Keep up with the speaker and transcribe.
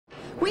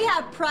We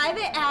have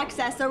private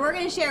access, so we're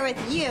going to share with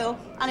you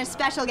on a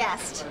special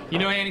guest. You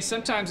know, Annie,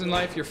 sometimes in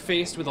life you're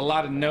faced with a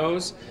lot of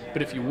no's,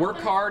 but if you work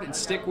hard and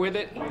stick with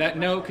it, that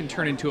no can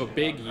turn into a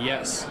big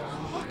yes.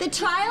 The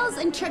trials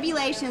and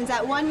tribulations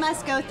that one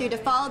must go through to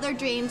follow their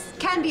dreams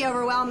can be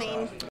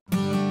overwhelming.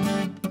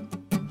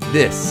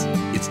 This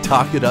is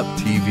Talk It Up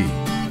TV.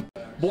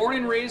 Born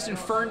and raised in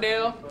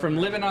Ferndale, from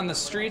living on the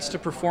streets to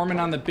performing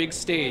on the big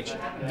stage,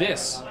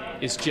 this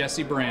is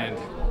Jesse Brand.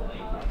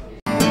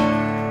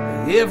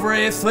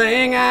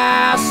 Everything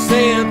I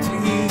said to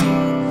you,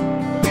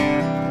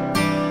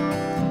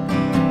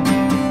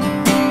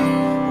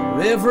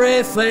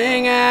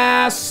 everything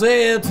I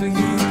said to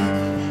you,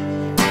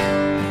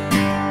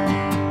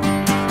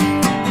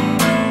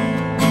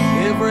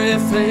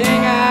 everything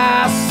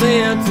I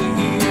said to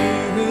you,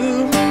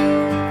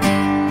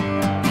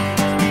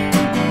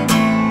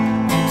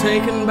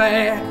 taking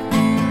back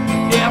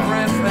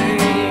everything.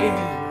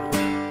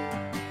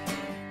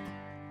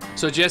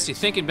 So Jesse,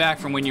 thinking back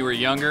from when you were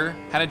younger,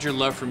 how did your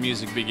love for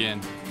music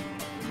begin?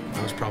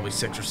 I was probably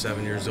 6 or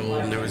 7 years old,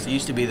 and there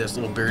used to be this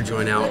little beer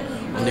joint out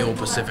on the old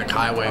Pacific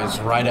Highway. It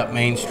was right up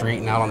Main Street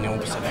and out on the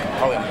old Pacific,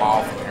 probably a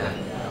mile from here,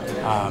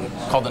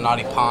 called the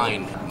Naughty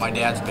Pine. My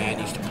dad's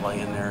band used to play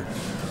in there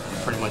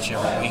pretty much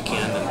every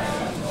weekend,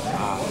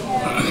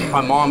 and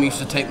my mom used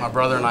to take my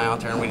brother and I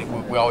out there,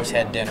 and we always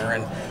had dinner,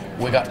 and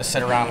we got to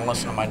sit around and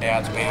listen to my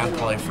dad's band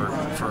play for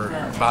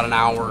about an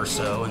hour or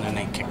so, and then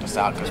they kicked us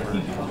out because we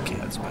were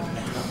kids. But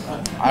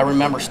I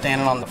remember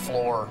standing on the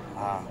floor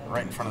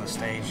right in front of the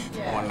stage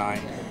one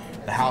night.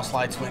 The house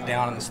lights went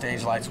down and the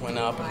stage lights went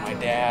up, and my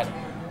dad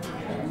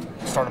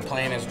started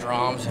playing his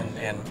drums,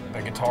 and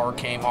the guitar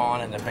came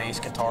on and the bass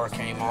guitar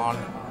came on,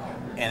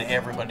 and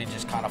everybody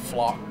just kind of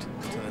flocked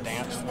to the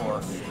dance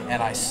floor,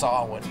 and I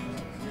saw what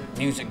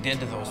music did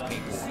to those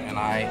people, and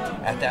I,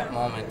 at that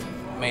moment,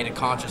 made a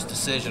conscious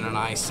decision, and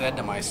I said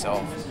to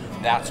myself,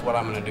 that's what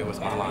I'm going to do with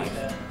my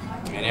life.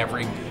 And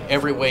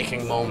every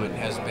waking moment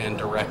has been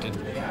directed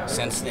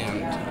since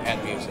then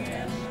at music.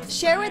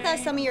 Share with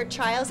us some of your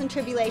trials and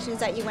tribulations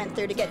that you went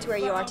through to get to where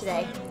you are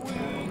today.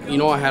 You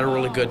know, I had a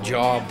really good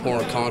job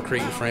pouring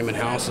concrete and framing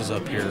houses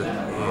up here,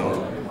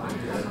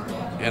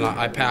 and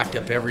I packed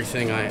up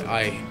everything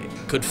I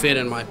could fit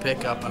in my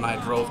pickup, and I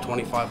drove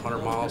 2,500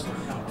 miles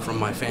from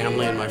my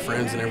family and my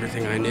friends and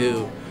everything I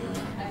knew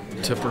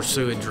to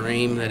pursue a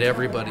dream that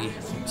everybody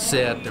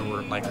said. There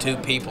were like 2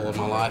 people in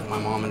my life, my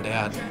mom and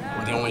dad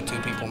were the only 2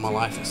 people in my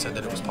life that said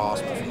that it was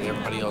possible for me.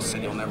 Everybody else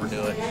said you'll never do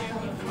it,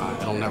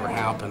 it'll never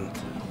happen.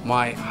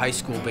 My high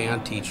school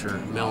band teacher,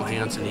 Mel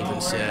Hansen,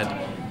 even said,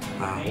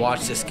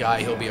 watch this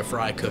guy, he'll be a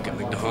fry cook at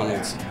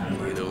McDonald's.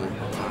 You know,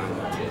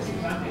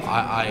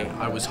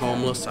 I was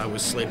homeless. I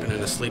was sleeping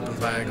in a sleeping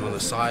bag on the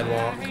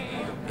sidewalk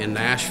in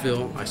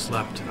Nashville. I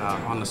slept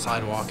on the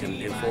sidewalk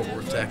in Fort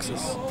Worth,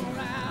 Texas.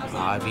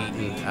 I've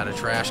eaten out of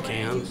trash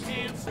cans.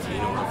 You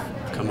know,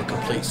 I've come a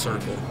complete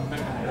circle.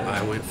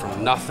 I went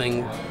from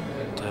nothing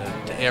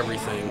to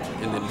everything,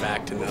 and then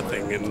back to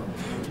nothing, and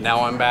now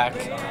I'm back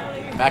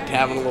to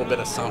having a little bit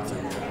of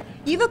something.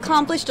 You've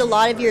accomplished a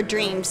lot of your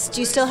dreams.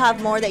 Do you still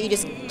have more that you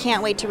just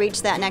can't wait to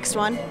reach that next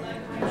one?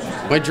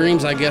 My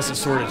dreams, I guess, have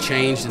sort of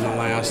changed in the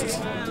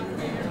last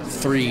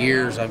 3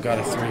 years. I've got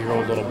a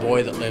 3-year-old little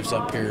boy that lives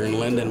up here in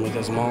Linden with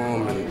his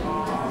mom,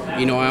 and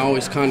you know, I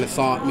always kind of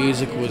thought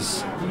music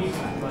was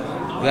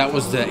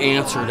the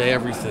answer to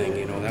everything.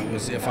 You know, that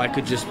was, if I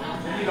could just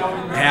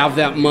have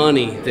that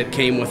money that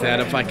came with that,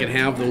 if I could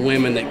have the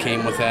women that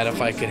came with that,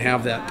 if I could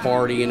have that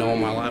party, you know,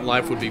 my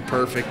life would be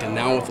perfect. And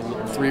now with a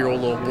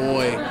 3-year-old little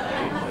boy,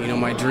 you know,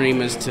 my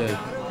dream is to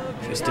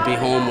be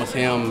home with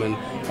him and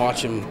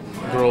watch him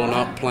growing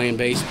up playing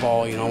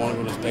baseball. You know, I want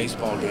to go to his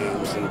baseball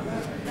games, and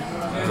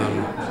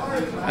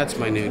that's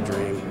my new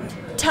dream.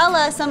 Tell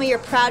us some of your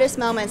proudest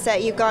moments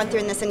that you've gone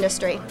through in this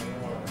industry.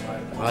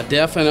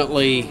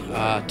 Definitely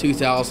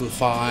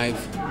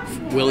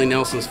 2005, Willie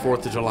Nelson's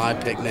 4th of July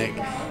picnic.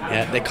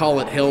 They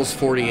call it Hills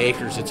 40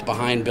 Acres. It's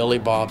behind Billy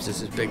Bob's.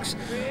 It's this big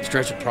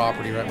stretch of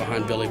property right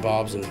behind Billy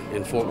Bob's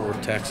in Fort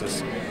Worth,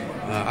 Texas.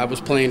 I was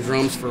playing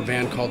drums for a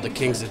band called the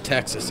Kings of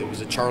Texas. It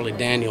was a Charlie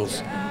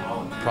Daniels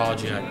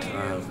project.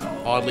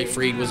 Audley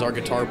Freed was our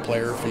guitar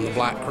player from the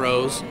Black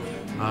Crowes.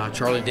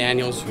 Charlie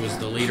Daniels was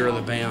the leader of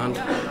the band.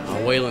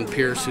 Waylon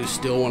Pierce, who's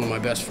still one of my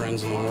best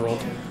friends in the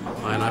world,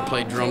 and I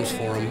played drums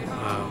for him.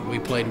 We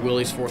played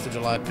Willie's 4th of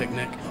July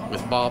picnic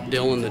with Bob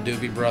Dylan, the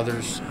Doobie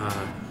Brothers.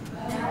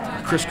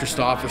 Chris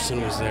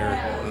Christopherson was there.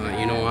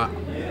 You know,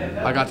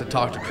 I got to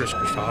talk to Chris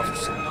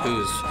Christopherson,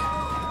 who's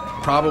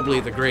probably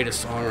the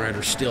greatest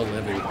songwriter still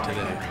living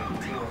today.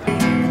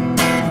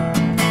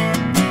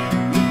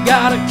 You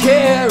gotta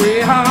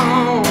carry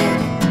on.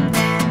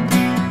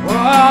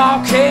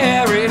 Oh,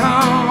 carry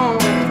on.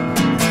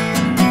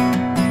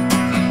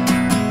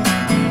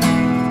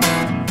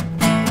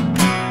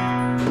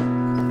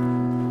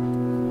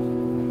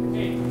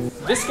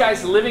 This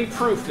guy's living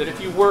proof that if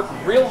you work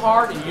real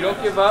hard and you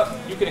don't give up,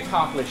 you can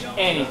accomplish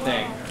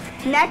anything.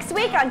 Next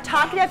week on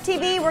Talk It Up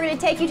TV, we're going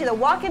to take you to the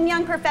Whatcom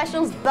Young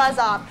Professionals Buzz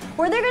Off,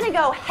 where they're going to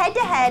go head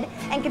to head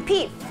and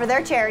compete for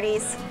their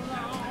charities.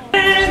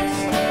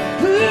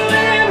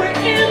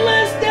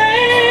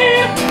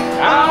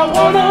 I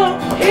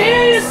wanna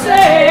hear you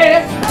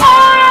say,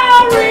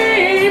 I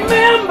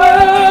remember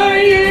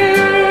you.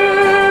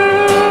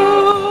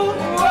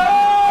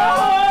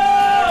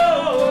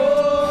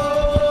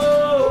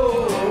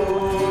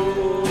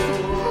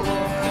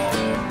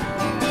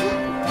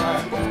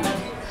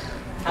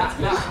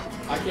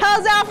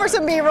 How's that for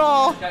some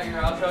B-roll? Got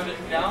your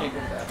outro down?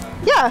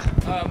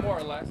 Yeah. More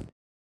or less.